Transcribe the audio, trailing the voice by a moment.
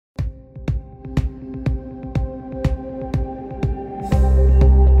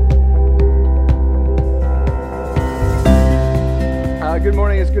Good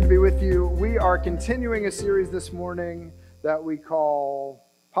morning. It's good to be with you. We are continuing a series this morning that we call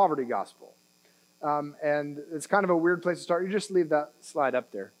Poverty Gospel. And it's kind of a weird place to start. You just leave that slide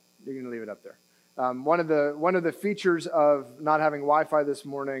up there. You're going to leave it up there. One of the features of not having Wi-Fi this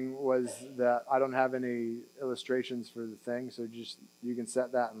morning was that I don't have any illustrations for the thing. So just you can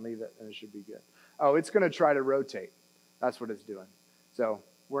set that and leave it, and it should be good. Oh, it's going to try to rotate. That's what it's doing. So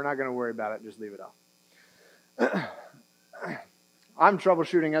we're not going to worry about it. Just leave it off. I'm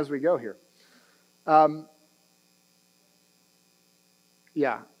troubleshooting as we go here.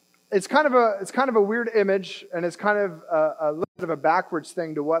 It's kind of a weird image, and it's kind of a little bit of a backwards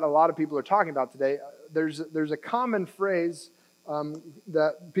thing to what a lot of people are talking about today. There's a common phrase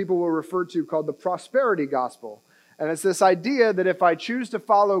that people will refer to called the prosperity gospel. And it's this idea that if I choose to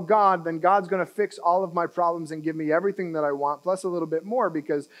follow God, then God's going to fix all of my problems and give me everything that I want, plus a little bit more,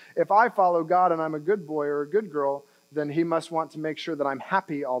 because if I follow God and I'm a good boy or a good girl, then he must want to make sure that I'm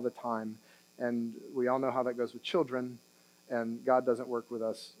happy all the time. And we all know how that goes with children, and God doesn't work with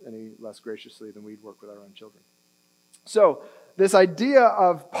us any less graciously than we'd work with our own children. So this idea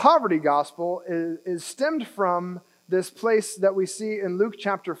of poverty gospel is stemmed from this place that we see in Luke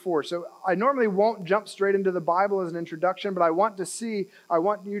chapter 4. So I normally won't jump straight into the Bible as an introduction, but I want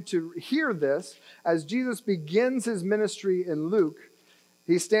you to hear this as Jesus begins his ministry in Luke.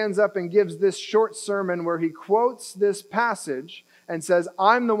 He stands up and gives this short sermon where he quotes this passage and says,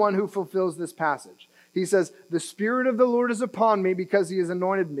 I'm the one who fulfills this passage. He says, the Spirit of the Lord is upon me because he has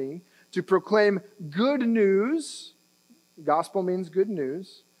anointed me to proclaim good news. Gospel means good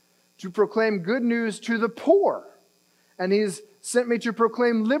news. To proclaim good news to the poor. And he's sent me to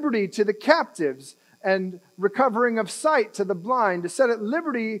proclaim liberty to the captives and recovering of sight to the blind, to set at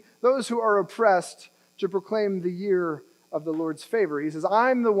liberty those who are oppressed, to proclaim the year of the Lord's favor. He says,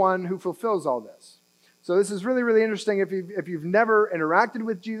 I'm the one who fulfills all this. So this is really, really interesting. If you've never interacted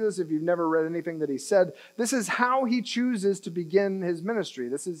with Jesus, if you've never read anything that he said, this is how he chooses to begin his ministry.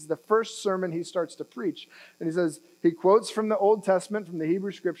 This is the first sermon he starts to preach. And he says, he quotes from the Old Testament, from the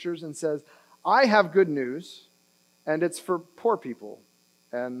Hebrew Scriptures, and says, I have good news, and it's for poor people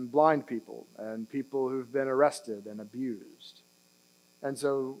and blind people and people who've been arrested and abused. And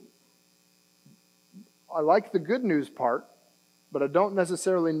so I like the good news part, but I don't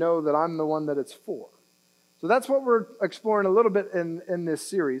necessarily know that I'm the one that it's for. So that's what we're exploring a little bit in this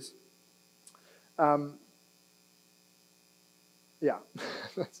series. That's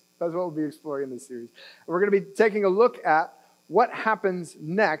what we'll be exploring in this series. We're going to be taking a look at what happens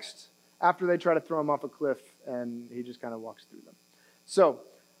next after they try to throw him off a cliff and he just kind of walks through them. So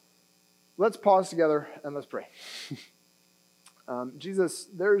let's pause together and let's pray. Jesus,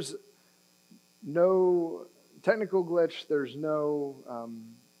 there's no technical glitch, there's no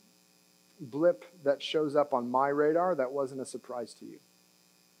blip that shows up on my radar that wasn't a surprise to you.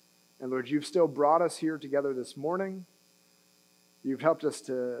 And Lord, you've still brought us here together this morning. You've helped us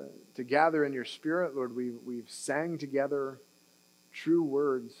to gather in your Spirit. Lord, we've sang together true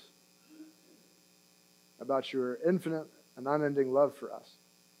words about your infinite and unending love for us.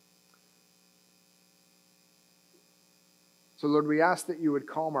 So Lord, we ask that you would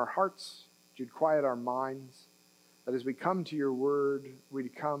calm our hearts, that you'd quiet our minds, that as we come to your word,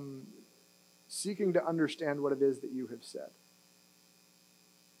 we'd come seeking to understand what it is that you have said.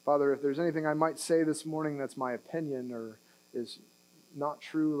 Father, if there's anything I might say this morning that's my opinion or is not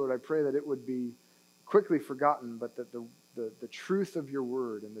true, Lord, I pray that it would be quickly forgotten, but that the truth of your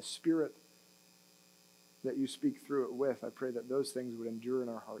word and the Spirit that you speak through it with, I pray that those things would endure in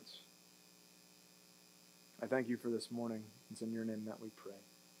our hearts. I thank you for this morning. It's in your name that we pray.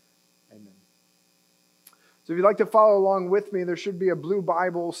 Amen. So if you'd like to follow along with me, there should be a blue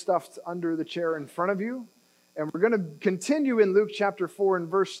Bible stuffed under the chair in front of you. And we're going to continue in Luke chapter 4 and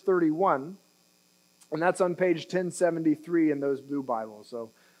verse 31. And that's on page 1073 in those blue Bibles. So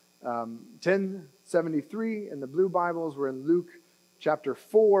 1073 in the blue Bibles. We're in Luke chapter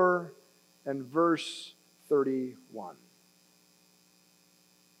 4 and verse 31.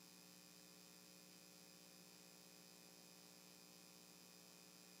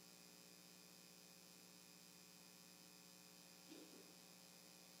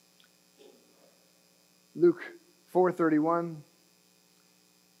 Luke 4:31,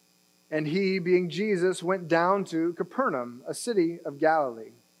 and he, being Jesus, went down to Capernaum, a city of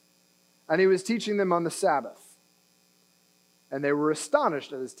Galilee, and he was teaching them on the Sabbath. And they were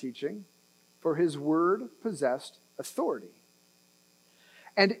astonished at his teaching, for his word possessed authority.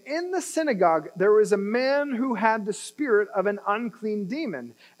 And in the synagogue there was a man who had the spirit of an unclean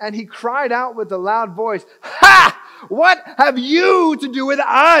demon, and he cried out with a loud voice, "Ha! What have you to do with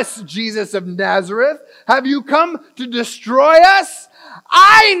us, Jesus of Nazareth? Have you come to destroy us?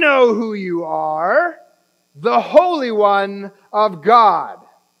 I know who you are, the Holy One of God.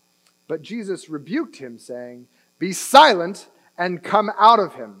 But Jesus rebuked him, saying, Be silent and come out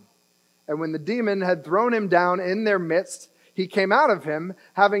of him. And when the demon had thrown him down in their midst, he came out of him,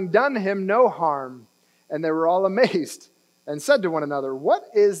 having done him no harm. And they were all amazed and said to one another, What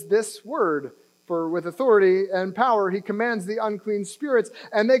is this word? For with authority and power he commands the unclean spirits,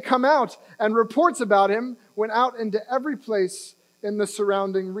 and they come out, and reports about him went out into every place in the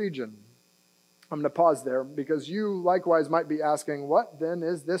surrounding region. I'm going to pause there because you likewise might be asking, what then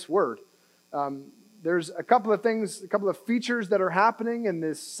is this word? There's a couple of things, a couple of features that are happening in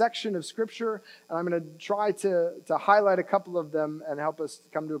this section of Scripture, and I'm going to try to highlight a couple of them and help us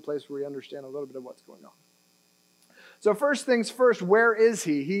come to a place where we understand a little bit of what's going on. So first things first, where is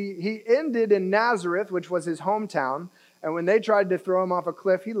he? He ended in Nazareth, which was his hometown, and when they tried to throw him off a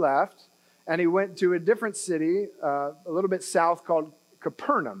cliff, he left, and he went to a different city, a little bit south, called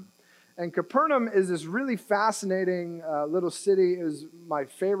Capernaum. And Capernaum is this really fascinating little city. It was my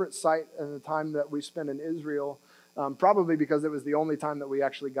favorite site in the time that we spent in Israel, probably because it was the only time that we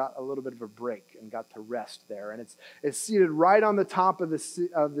actually got a little bit of a break and got to rest there. And it's seated right on the top of the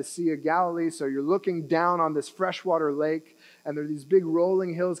Sea of Galilee, so you're looking down on this freshwater lake, and there are these big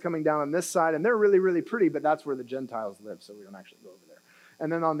rolling hills coming down on this side, and they're really, really pretty, but that's where the Gentiles live, so we don't actually go over there.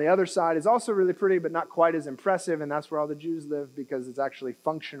 And then on the other side is also really pretty, but not quite as impressive, and that's where all the Jews live because it's actually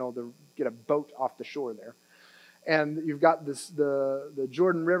functional to get a boat off the shore there. And you've got the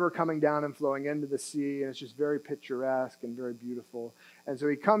Jordan River coming down and flowing into the sea, and it's just very picturesque and very beautiful. And so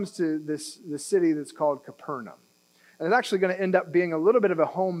he comes to this city that's called Capernaum. And it's actually going to end up being a little bit of a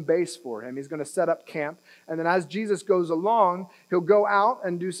home base for him. He's going to set up camp. And then as Jesus goes along, he'll go out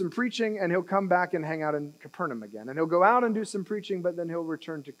and do some preaching, and he'll come back and hang out in Capernaum again. And he'll go out and do some preaching, but then he'll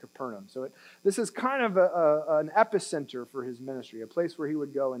return to Capernaum. So this is kind of an epicenter for his ministry, a place where he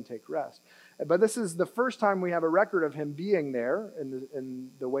would go and take rest. But this is the first time we have a record of him being there in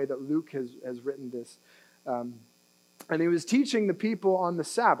the way that Luke has written this. And he was teaching the people on the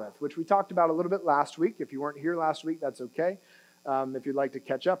Sabbath, which we talked about a little bit last week. If you weren't here last week, that's okay. If you'd like to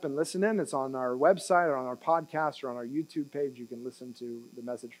catch up and listen in, it's on our website or on our podcast or on our YouTube page. You can listen to the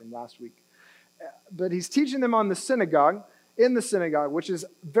message from last week. But he's teaching them in the synagogue, which is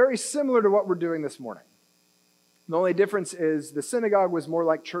very similar to what we're doing this morning. The only difference is the synagogue was more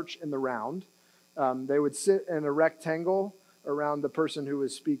like church in the round. They would sit in a rectangle around the person who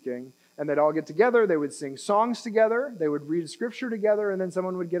was speaking, and they'd all get together, they would sing songs together, they would read scripture together, and then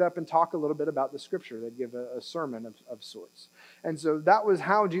someone would get up and talk a little bit about the scripture. They'd give a sermon of sorts. And so that was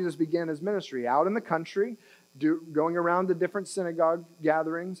how Jesus began his ministry, out in the country, going around to different synagogue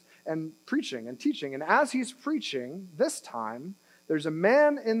gatherings and preaching and teaching. And as he's preaching, this time, there's a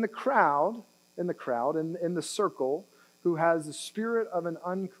man in the circle, who has the spirit of an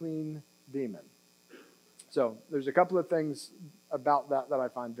unclean demon. So there's a couple of things about that I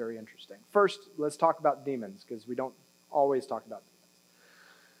find very interesting. First, let's talk about demons, because we don't always talk about demons.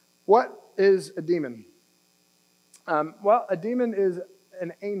 What is a demon? Well, a demon is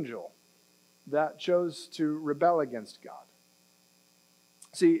an angel that chose to rebel against God.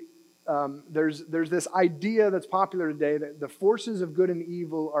 See, there's this idea that's popular today that the forces of good and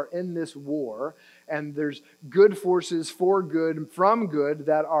evil are in this war, and there's good forces for good, from good,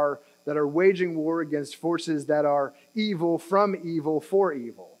 that are waging war against forces that are evil from evil for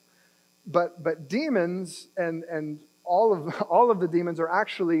evil. But demons and all of the demons are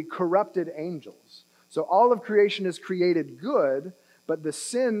actually corrupted angels. So all of creation is created good, but the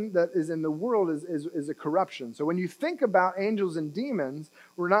sin that is in the world is a corruption. So when you think about angels and demons,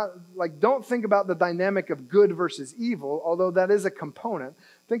 don't think about the dynamic of good versus evil, although that is a component.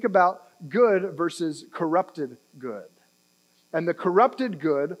 Think about good versus corrupted good. And the corrupted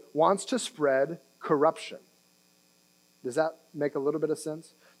good wants to spread corruption. Does that make a little bit of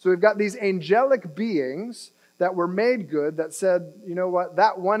sense? So we've got these angelic beings that were made good that said, you know what,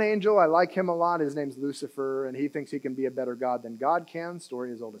 that one angel, I like him a lot. His name's Lucifer, and he thinks he can be a better God than God can.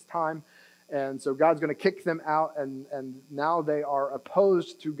 Story as old as time. And so God's going to kick them out, and now they are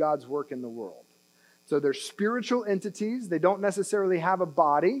opposed to God's work in the world. So they're spiritual entities. They don't necessarily have a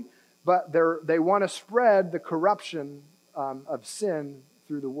body, but they want to spread the corruption of sin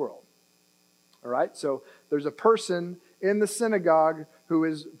through the world. All right, so there's a person in the synagogue who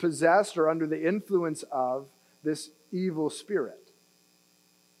is possessed or under the influence of this evil spirit.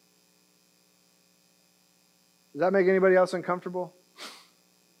 Does that make anybody else uncomfortable?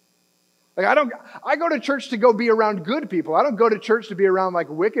 I go to church to go be around good people. I don't go to church to be around like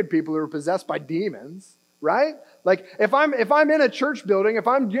wicked people who are possessed by demons. right? Like if I'm in a church building, if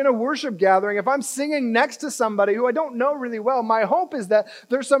I'm in a worship gathering, if I'm singing next to somebody who I don't know really well, my hope is that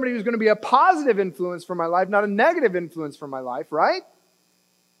there's somebody who's going to be a positive influence for my life, not a negative influence for my life, right?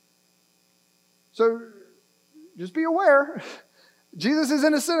 So just be aware. Jesus is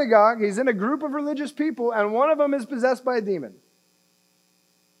in a synagogue, he's in a group of religious people, and one of them is possessed by a demon.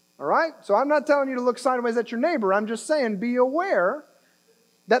 All right? So I'm not telling you to look sideways at your neighbor. I'm just saying be aware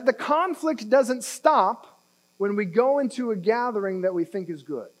that the conflict doesn't stop when we go into a gathering that we think is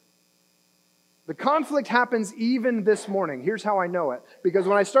good. The conflict happens even this morning. Here's how I know it. Because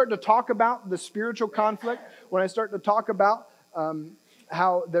when I start to talk about the spiritual conflict, when I start to talk about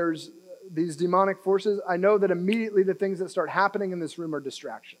how there's these demonic forces, I know that immediately the things that start happening in this room are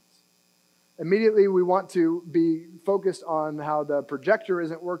distractions. Immediately we want to be focused on how the projector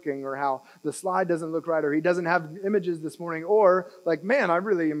isn't working or how the slide doesn't look right or he doesn't have images this morning or like, man,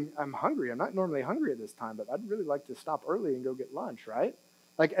 I'm hungry. I'm not normally hungry at this time, but I'd really like to stop early and go get lunch, right?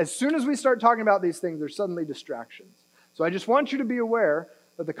 Like as soon as we start talking about these things, there's suddenly distractions. So I just want you to be aware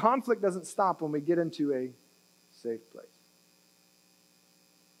that the conflict doesn't stop when we get into a safe place.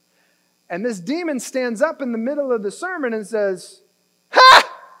 And this demon stands up in the middle of the sermon and says, "Ha!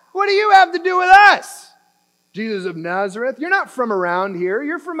 What do you have to do with us? Jesus of Nazareth, you're not from around here.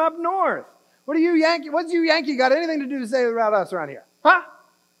 You're from up north. What's you Yankee got anything to do to say about us around here? Huh?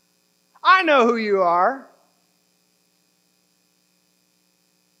 I know who you are.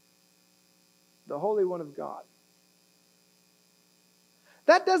 The Holy One of God."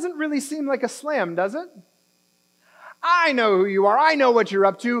 That doesn't really seem like a slam, does it? I know who you are. I know what you're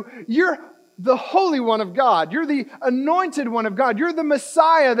up to. You're the Holy One of God. You're the anointed one of God. You're the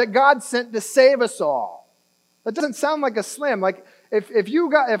Messiah that God sent to save us all. That doesn't sound like a slam. Like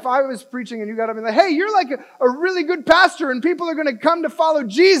if I was preaching and you got up and like, hey, you're like a really good pastor and people are going to come to follow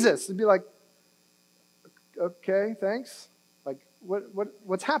Jesus. It'd be like, okay, thanks. Like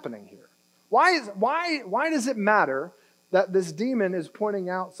what's happening here? Why does it matter that this demon is pointing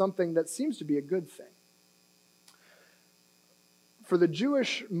out something that seems to be a good thing? For the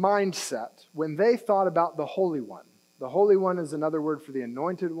Jewish mindset, when they thought about the Holy One is another word for the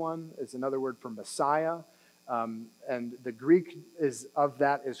anointed one. It's another word for Messiah. And the Greek of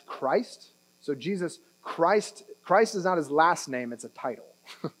that is Christ. So Christ is not his last name, it's a title.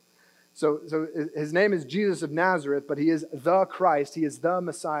 So his name is Jesus of Nazareth, but he is the Christ. He is the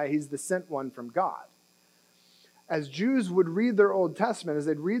Messiah. He's the sent one from God. As Jews would read their Old Testament, as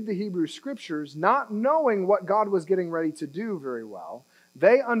they'd read the Hebrew Scriptures, not knowing what God was getting ready to do very well,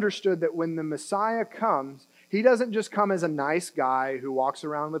 they understood that when the Messiah comes, he doesn't just come as a nice guy who walks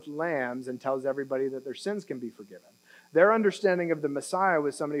around with lambs and tells everybody that their sins can be forgiven. Their understanding of the Messiah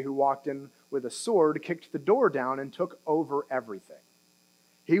was somebody who walked in with a sword, kicked the door down, and took over everything.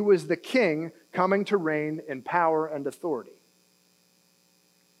 He was the king coming to reign in power and authority.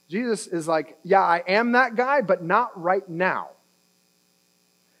 Jesus is like, yeah, I am that guy, but not right now.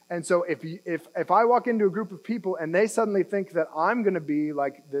 And so if I walk into a group of people and they suddenly think that I'm going to be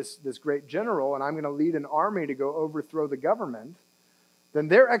like this great general and I'm going to lead an army to go overthrow the government, then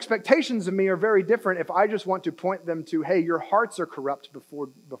their expectations of me are very different if I just want to point them to, hey, your hearts are corrupt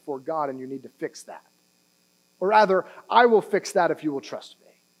before God and you need to fix that. Or rather, I will fix that if you will trust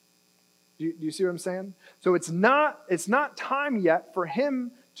me. Do you see what I'm saying? So it's not time yet for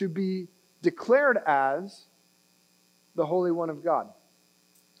him to be declared as the Holy One of God.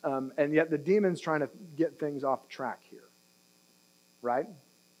 And yet the demon's trying to get things off track here. Right?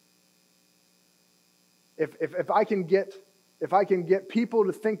 If I can get people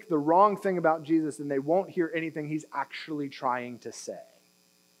to think the wrong thing about Jesus, then they won't hear anything he's actually trying to say.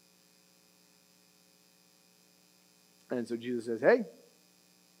 And so Jesus says, hey,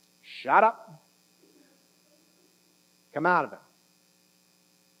 shut up. Come out of him.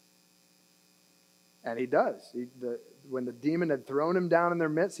 And he does. When the demon had thrown him down in their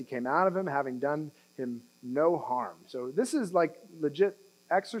midst, he came out of him, having done him no harm. So this is like legit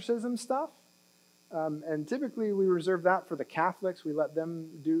exorcism stuff. And typically we reserve that for the Catholics. We let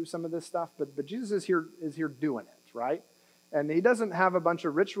them do some of this stuff. But Jesus is here doing it, right? And he doesn't have a bunch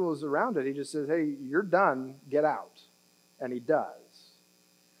of rituals around it. He just says, hey, you're done. Get out. And he does.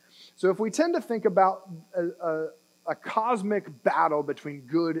 So if we tend to think about a cosmic battle between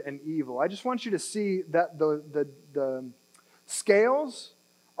good and evil, I just want you to see that the scales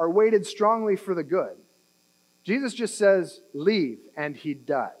are weighted strongly for the good. Jesus just says, leave, and he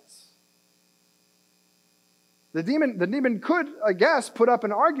does. The demon could, I guess, put up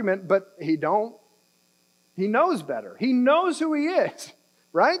an argument, but he don't. He knows better. He knows who he is,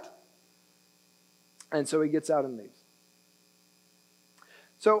 right? And so he gets out and leaves.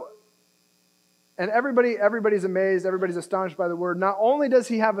 So And everybody's amazed, everybody's astonished by the word. Not only does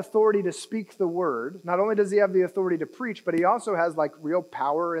he have authority to speak the word, not only does he have the authority to preach, but he also has like real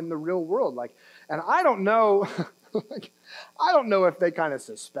power in the real world. And I don't know, I don't know if they kind of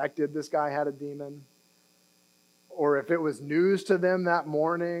suspected this guy had a demon, or if it was news to them that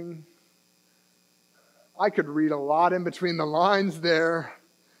morning. I could read a lot in between the lines there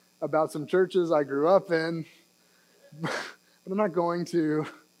about some churches I grew up in, but I'm not going to.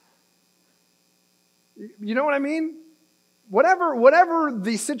 You know what I mean? Whatever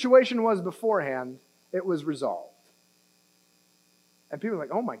the situation was beforehand, it was resolved. And people are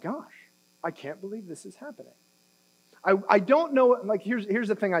like, oh my gosh, I can't believe this is happening. I don't know, like here's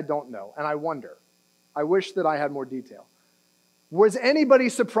the thing I don't know, and I wonder. I wish that I had more detail. Was anybody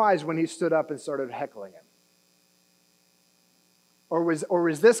surprised when he stood up and started heckling him? Or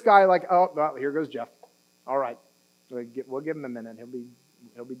was this guy like, oh, well, here goes Jeff. All right, we'll give him a minute.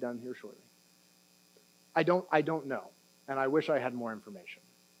 He'll be done here shortly. I don't know, and I wish I had more information.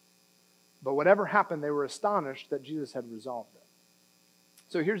 But whatever happened, they were astonished that Jesus had resolved it.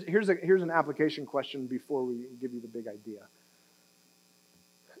 So here's an application question before we give you the big idea.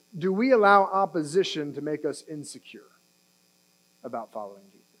 Do we allow opposition to make us insecure about following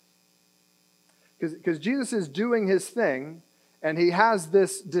Jesus? Because Jesus is doing his thing, and he has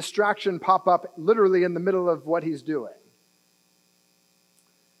this distraction pop up literally in the middle of what he's doing.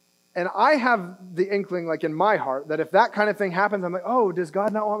 And I have the inkling, like in my heart, that if that kind of thing happens, I'm like, oh, does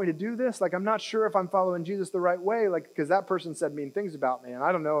God not want me to do this? Like, I'm not sure if I'm following Jesus the right way, like, because that person said mean things about me, and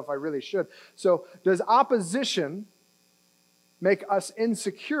I don't know if I really should. So does opposition make us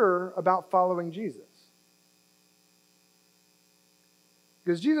insecure about following Jesus?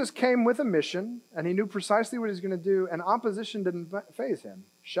 Because Jesus came with a mission, and he knew precisely what he was going to do, and opposition didn't faze him.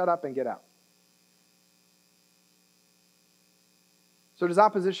 Shut up and get out. So does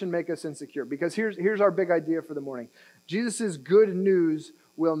opposition make us insecure? Because here's our big idea for the morning. Jesus' good news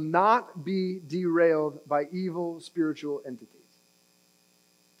will not be derailed by evil spiritual entities.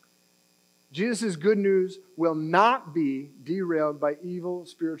 Jesus' good news will not be derailed by evil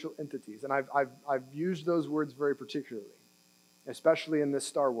spiritual entities. And I've used those words very particularly, especially in this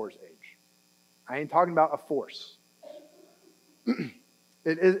Star Wars age. I ain't talking about a force.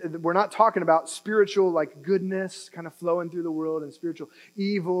 We're not talking about spiritual like goodness kind of flowing through the world and spiritual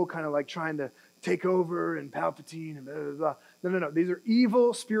evil kind of like trying to take over and Palpatine and blah, blah, blah. No. These are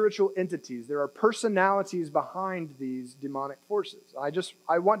evil spiritual entities. There are personalities behind these demonic forces.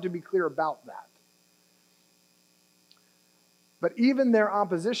 I want to be clear about that. But even their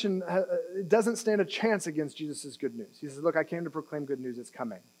opposition doesn't stand a chance against Jesus' good news. He says, look, I came to proclaim good news. It's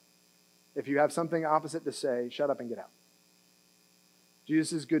coming. If you have something opposite to say, shut up and get out.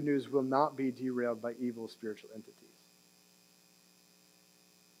 Jesus' good news will not be derailed by evil spiritual entities.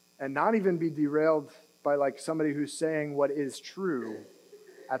 And not even be derailed by like somebody who's saying what is true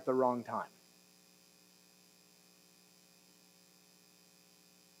at the wrong time.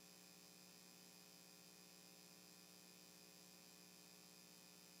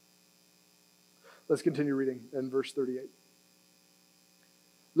 Let's continue reading in verse 38.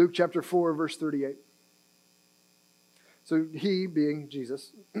 Luke chapter 4, verse 38. So he, being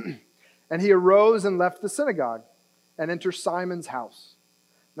Jesus, and he arose and left the synagogue and entered Simon's house.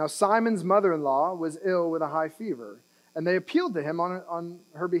 Now Simon's mother-in-law was ill with a high fever, and they appealed to him on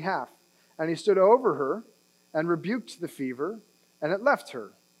her behalf. And he stood over her and rebuked the fever, and it left her.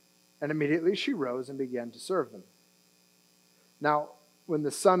 And immediately she rose and began to serve them. Now, when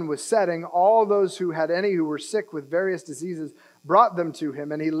the sun was setting, all those who had any who were sick with various diseases brought them to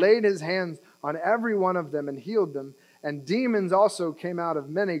him, and he laid his hands on every one of them and healed them. And demons also came out of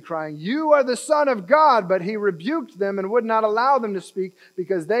many, crying, "You are the Son of God." But he rebuked them and would not allow them to speak,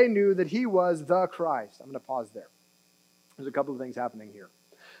 because they knew that he was the Christ. I'm going to pause there. There's a couple of things happening here.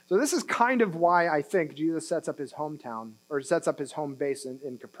 So this is kind of why I think Jesus sets up his hometown, or sets up his home base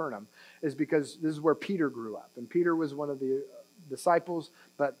in Capernaum, is because this is where Peter grew up. And Peter was one of the disciples,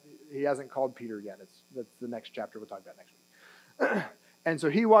 but he hasn't called Peter yet. That's the next chapter we'll talk about next week. And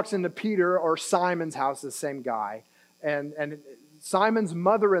so he walks into Peter or Simon's house, the same guy. And Simon's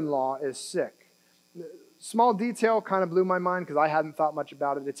mother-in-law is sick. Small detail kind of blew my mind because I hadn't thought much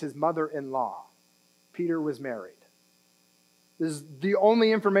about it. It's his mother-in-law. Peter was married. This is the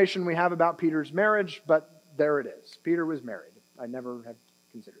only information we have about Peter's marriage, but there it is. Peter was married. I never had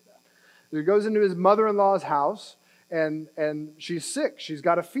considered that. So he goes into his mother-in-law's house, and she's sick. She's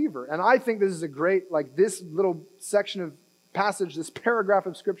got a fever. And I think this is a great, like this little section of passage, this paragraph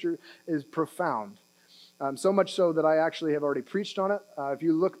of Scripture is profound. So much so that I actually have already preached on it. If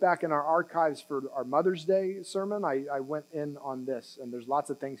you look back in our archives for our Mother's Day sermon, I went in on this, and there's lots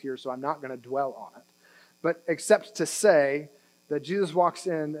of things here, so I'm not going to dwell on it. But except to say that Jesus walks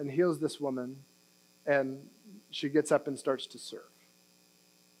in and heals this woman, and she gets up and starts to serve.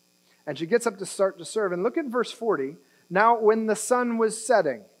 And she gets up to start to serve. And look at verse 40. Now, when the sun was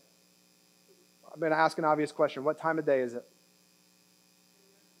setting, I'm going to ask an obvious question. What time of day is it?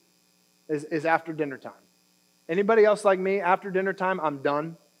 Is after dinner time. Anybody else like me, after dinner time, I'm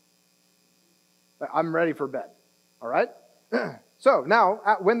done. I'm ready for bed. All right? So now,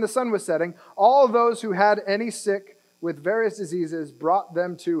 when the sun was setting, all those who had any sick with various diseases brought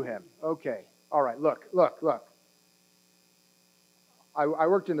them to him. Okay. All right. Look. I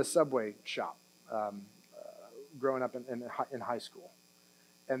worked in a Subway shop growing up in high school.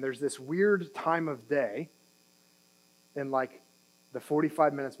 And there's this weird time of day in like the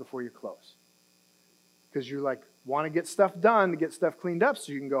 45 minutes before you close. Because you like want to get stuff done, to get stuff cleaned up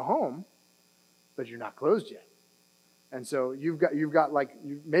so you can go home, but you're not closed yet. And so you've got like,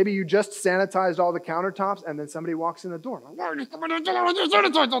 maybe you just sanitized all the countertops and then somebody walks in the door. Like, why are you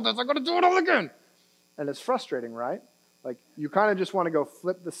sanitize all this? I got to do it all again. And it's frustrating, right? Like you kind of just want to go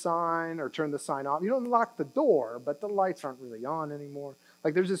flip the sign or turn the sign off. You don't lock the door, but the lights aren't really on anymore.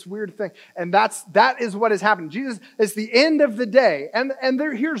 Like there's this weird thing. And that is what has happened. Jesus, it's the end of the day. And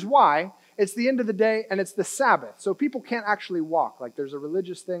here's why. It's the end of the day and it's the Sabbath. So people can't actually walk. Like there's a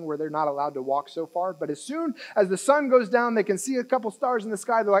religious thing where they're not allowed to walk so far. But as soon as the sun goes down, they can see a couple stars in the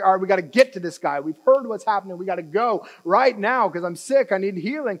sky. They're like, all right, we got to get to this guy. We've heard what's happening. We got to go right now because I'm sick. I need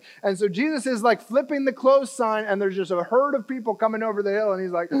healing. And so Jesus is like flipping the close sign and there's just a herd of people coming over the hill. And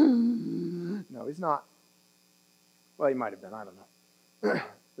he's like, no, he's not. Well, he might have been. I don't know.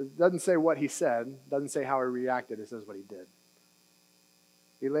 It doesn't say what he said. It doesn't say how he reacted. It says what he did.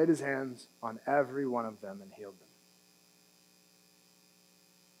 He laid his hands on every one of them and healed them.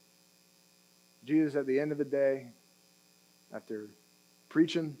 Jesus, at the end of the day, after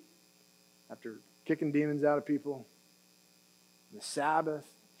preaching, after kicking demons out of people, the Sabbath,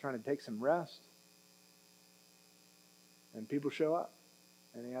 trying to take some rest, and people show up,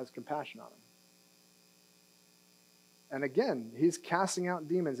 and he has compassion on them. And again, he's casting out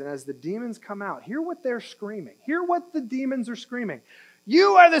demons, and as the demons come out, hear what they're screaming. Hear what the demons are screaming. You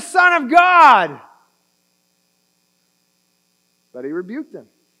are the Son of God! But he rebuked them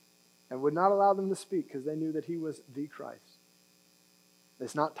and would not allow them to speak because they knew that he was the Christ.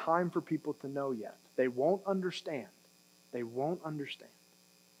 It's not time for people to know yet. They won't understand. They won't understand.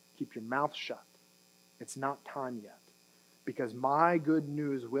 Keep your mouth shut. It's not time yet. Because my good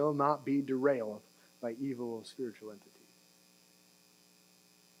news will not be derailed by evil spiritual entities.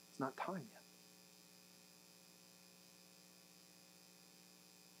 It's not time yet.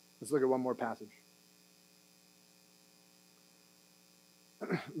 Let's look at one more passage.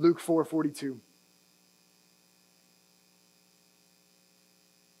 Luke 4:42.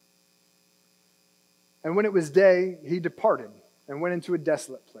 And when it was day, he departed and went into a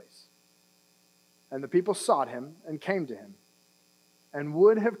desolate place. And the people sought him and came to him and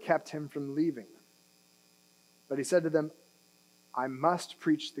would have kept him from leaving them. But he said to them, I must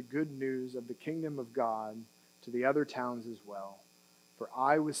preach the good news of the kingdom of God to the other towns as well. For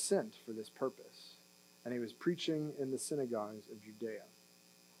I was sent for this purpose. And he was preaching in the synagogues of Judea.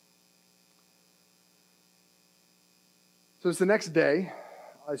 So it's the next day.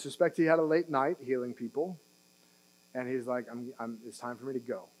 I suspect he had a late night healing people. And he's like, it's time for me to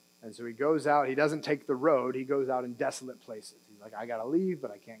go. And so he goes out. He doesn't take the road. He goes out in desolate places. He's like, I got to leave,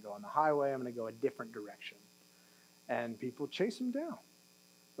 but I can't go on the highway. I'm going to go a different direction. And people chase him down.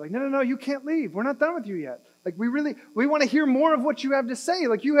 Like, no, you can't leave. We're not done with you yet. Like, we want to hear more of what you have to say.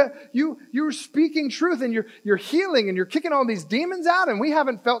 Like, you're speaking truth and you're healing and you're kicking all these demons out and we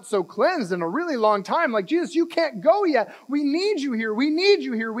haven't felt so cleansed in a really long time. Like, Jesus, you can't go yet. We need you here. We need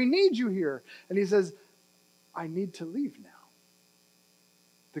you here. We need you here. And he says, I need to leave now.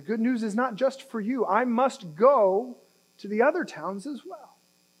 The good news is not just for you. I must go to the other towns as well.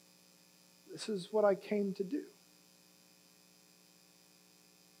 This is what I came to do.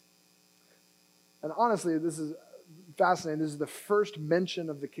 And honestly, this is fascinating. This is the first mention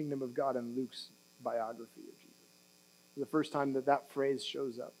of the kingdom of God in Luke's biography of Jesus. The first time that phrase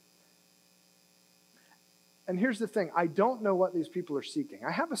shows up. And here's the thing. I don't know what these people are seeking.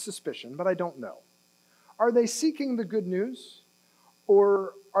 I have a suspicion, but I don't know. Are they seeking the good news?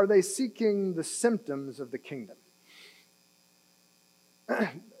 Or are they seeking the symptoms of the kingdom?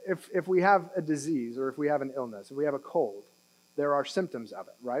 If we have a disease or if we have an illness, if we have a cold, there are symptoms of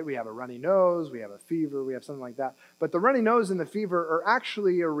it, right? We have a runny nose, we have a fever, we have something like that. But the runny nose and the fever are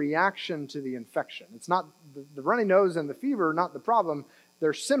actually a reaction to the infection. It's not the runny nose and the fever are not the problem.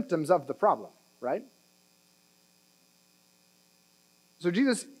 They're symptoms of the problem, right? So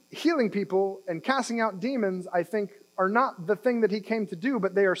Jesus healing people and casting out demons, I think, are not the thing that he came to do,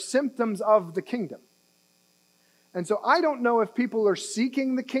 but they are symptoms of the kingdom. And so I don't know if people are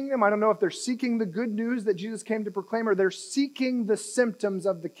seeking the kingdom. I don't know if they're seeking the good news that Jesus came to proclaim, or they're seeking the symptoms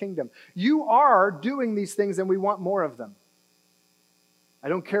of the kingdom. You are doing these things, and we want more of them. I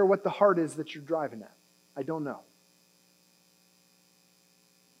don't care what the heart is that you're driving at. I don't know.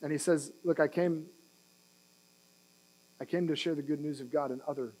 And he says, look, I came to share the good news of God in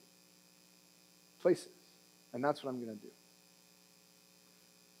other places. And that's what I'm going to do.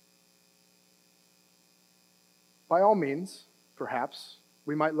 By all means, perhaps,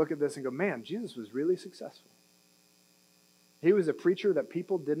 we might look at this and go, man, Jesus was really successful. He was a preacher that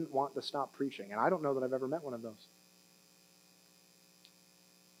people didn't want to stop preaching. And I don't know that I've ever met one of those.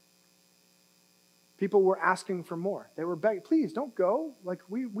 People were asking for more. They were begging, please don't go. Like,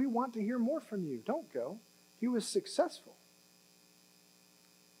 we want to hear more from you. Don't go. He was successful.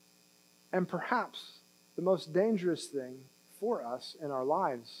 And perhaps the most dangerous thing for us in our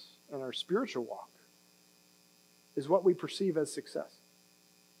lives and our spiritual walk is what we perceive as success.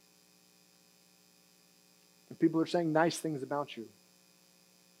 And people are saying nice things about you,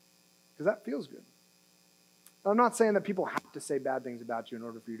 because that feels good. I'm not saying that people have to say bad things about you in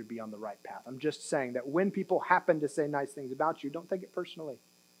order for you to be on the right path. I'm just saying that when people happen to say nice things about you, don't take it personally.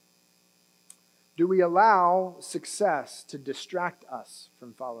 Do we allow success to distract us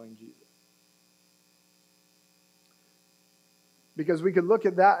from following Jesus? Because we could look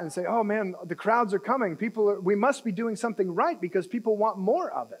at that and say, oh man, the crowds are coming. We must be doing something right because people want more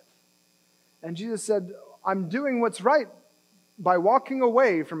of it. And Jesus said, I'm doing what's right by walking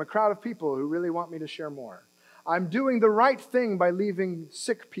away from a crowd of people who really want me to share more. I'm doing the right thing by leaving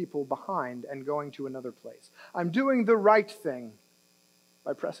sick people behind and going to another place. I'm doing the right thing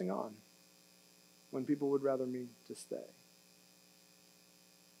by pressing on when people would rather me to stay.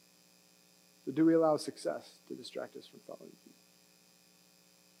 So do we allow success to distract us from following Jesus?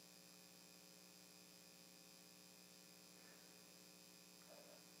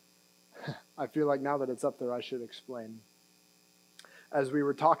 I feel like now that it's up there, I should explain. As we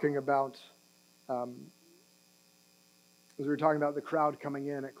were talking about the crowd coming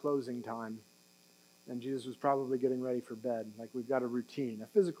in at closing time, and Jesus was probably getting ready for bed, like we've got a routine, a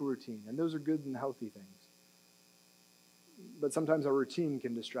physical routine, and those are good and healthy things. But sometimes our routine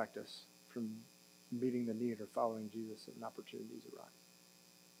can distract us from meeting the need or following Jesus when opportunities arise.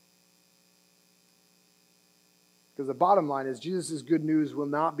 Because the bottom line is Jesus' good news will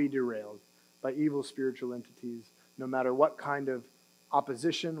not be derailed by evil spiritual entities, no matter what kind of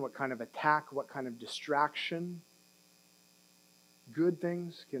opposition, what kind of attack, what kind of distraction. Good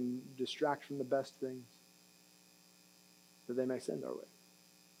things can distract from the best things that they may send our way.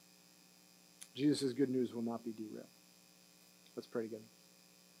 Jesus' good news will not be derailed. Let's pray together.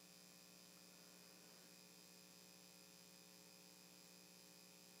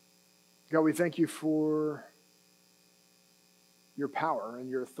 God, we thank you for your power and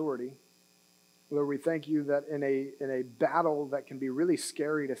your authority. Lord, we thank you that in a battle that can be really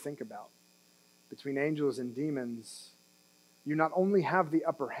scary to think about between angels and demons, you not only have the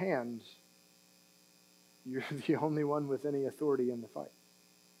upper hand, you're the only one with any authority in the fight.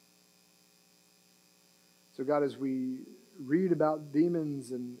 So God, as we read about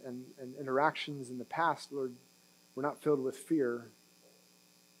demons and interactions in the past, Lord, we're not filled with fear,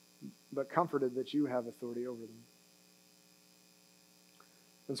 but comforted that you have authority over them.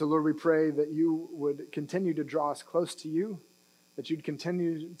 And so, Lord, we pray that you would continue to draw us close to you, that you'd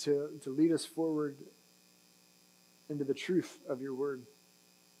continue to lead us forward into the truth of your word.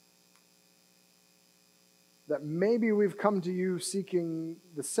 That maybe we've come to you seeking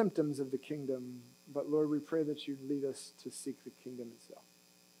the symptoms of the kingdom, but Lord, we pray that you'd lead us to seek the kingdom itself.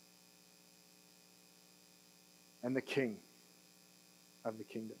 And the king of the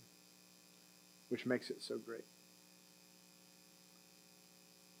kingdom, which makes it so great.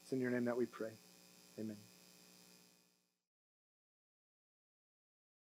 It's in your name that we pray. Amen.